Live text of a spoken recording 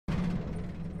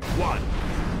one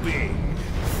big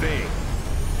thing.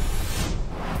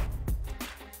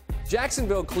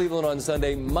 Jacksonville, Cleveland on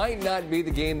Sunday might not be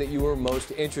the game that you were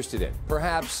most interested in.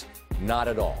 Perhaps not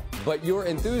at all. But your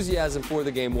enthusiasm for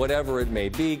the game, whatever it may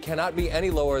be, cannot be any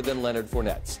lower than Leonard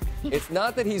Fournette's. It's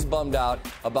not that he's bummed out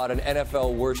about an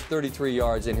NFL worst 33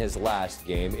 yards in his last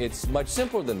game. It's much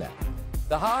simpler than that.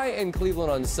 The high in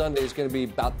Cleveland on Sunday is going to be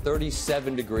about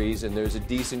 37 degrees, and there's a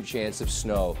decent chance of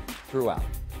snow throughout.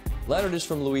 Leonard is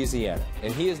from Louisiana,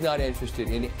 and he is not interested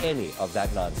in any of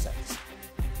that nonsense.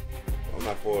 I'm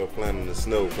not for playing in the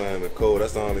snow, playing in the cold.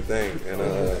 That's the only thing, and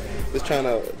just trying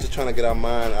to get our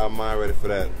mind ready for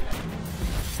that.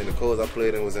 And the coldest I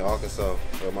played in was in Arkansas,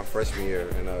 my freshman year,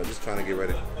 and just trying to get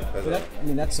ready.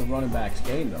 That's a running back's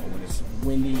game, though, when it's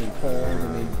windy and cold. I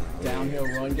mean, downhill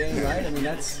run game, right? I mean,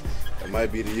 that's. It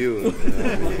might be to you, you know what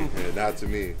I mean? And not to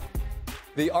me.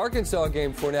 The Arkansas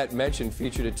game Fournette mentioned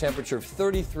featured a temperature of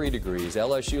 33 degrees.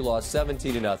 LSU lost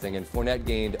 17-0, and Fournette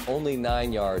gained only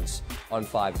 9 yards on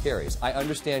 5 carries. I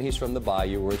understand he's from the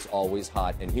Bayou where it's always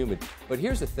hot and humid. But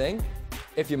here's the thing.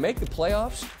 If you make the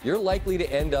playoffs, you're likely to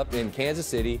end up in Kansas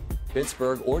City,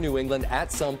 Pittsburgh, or New England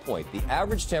at some point. The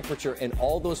average temperature in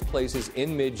all those places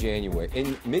in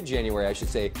mid-January, I should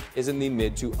say, is in the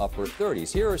mid to upper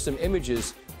 30s. Here are some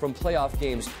images from playoff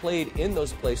games played in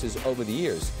those places over the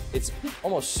years. It's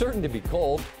almost certain to be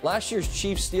cold. Last year's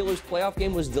Chiefs-Steelers playoff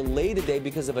game was delayed a day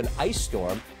because of an ice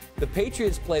storm. The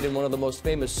Patriots played in one of the most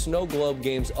famous snow globe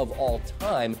games of all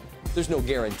time. There's no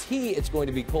guarantee it's going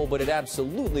to be cold, but it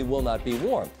absolutely will not be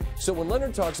warm. So when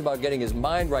Leonard talks about getting his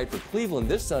mind right for Cleveland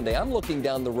this Sunday, I'm looking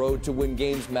down the road to when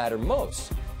games matter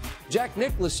most. Jack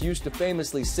Nicklaus used to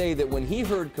famously say that when he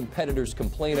heard competitors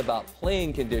complain about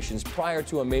playing conditions prior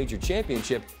to a major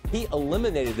championship, he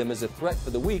eliminated them as a threat for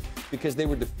the week because they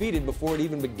were defeated before it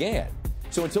even began.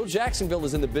 So until Jacksonville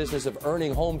is in the business of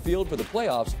earning home field for the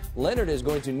playoffs, Leonard is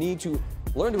going to need to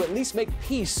learn to at least make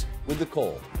peace with the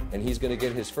cold. And he's going to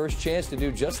get his first chance to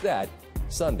do just that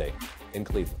Sunday in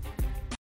Cleveland.